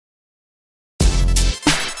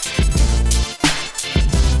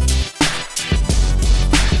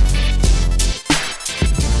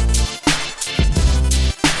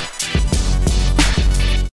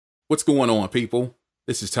What's going on, people?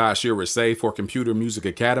 This is JayJae for Computer Music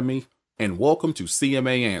Academy, and welcome to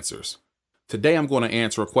CMA Answers. Today I'm going to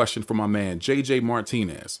answer a question from my man JayJae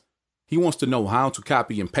Martinez. He wants to know how to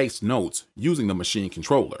copy and paste notes using the Maschine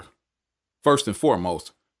controller. First and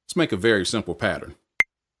foremost, let's make a very simple pattern.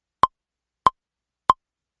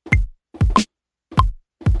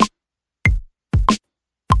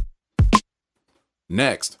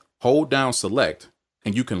 Next, hold down Select,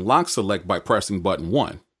 and you can lock Select by pressing button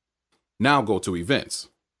 1. Now go to Events.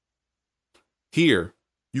 Here,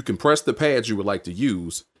 you can press the pads you would like to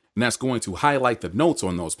use, and that's going to highlight the notes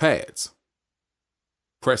on those pads.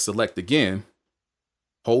 Press Select again,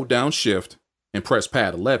 hold down Shift, and press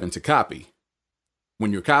pad 11 to copy.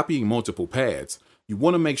 When you're copying multiple pads, you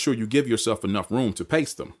want to make sure you give yourself enough room to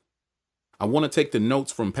paste them. I want to take the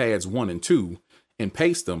notes from pads 1 and 2 and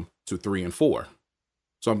paste them to 3 and 4.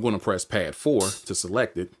 So I'm going to press pad 4 to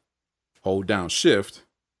select it, hold down Shift,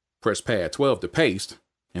 press pad 12 to paste,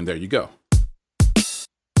 and there you go.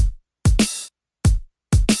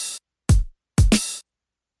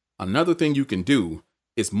 Another thing you can do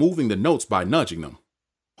is moving the notes by nudging them.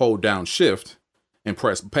 Hold down Shift and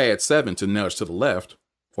press pad 7 to nudge to the left,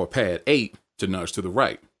 or pad 8 to nudge to the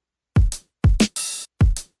right.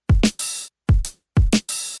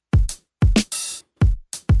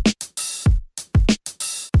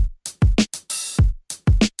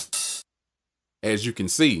 As you can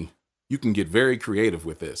see, you can get very creative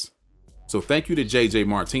with this. So thank you to JayJae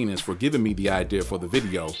Martinez for giving me the idea for the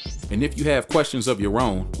video, and if you have questions of your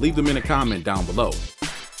own, leave them in a comment down below.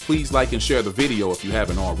 Please like and share the video if you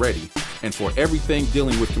haven't already, and for everything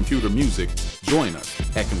dealing with computer music, join us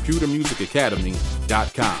at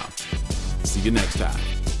computermusicacademy.com. See you next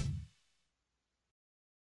time.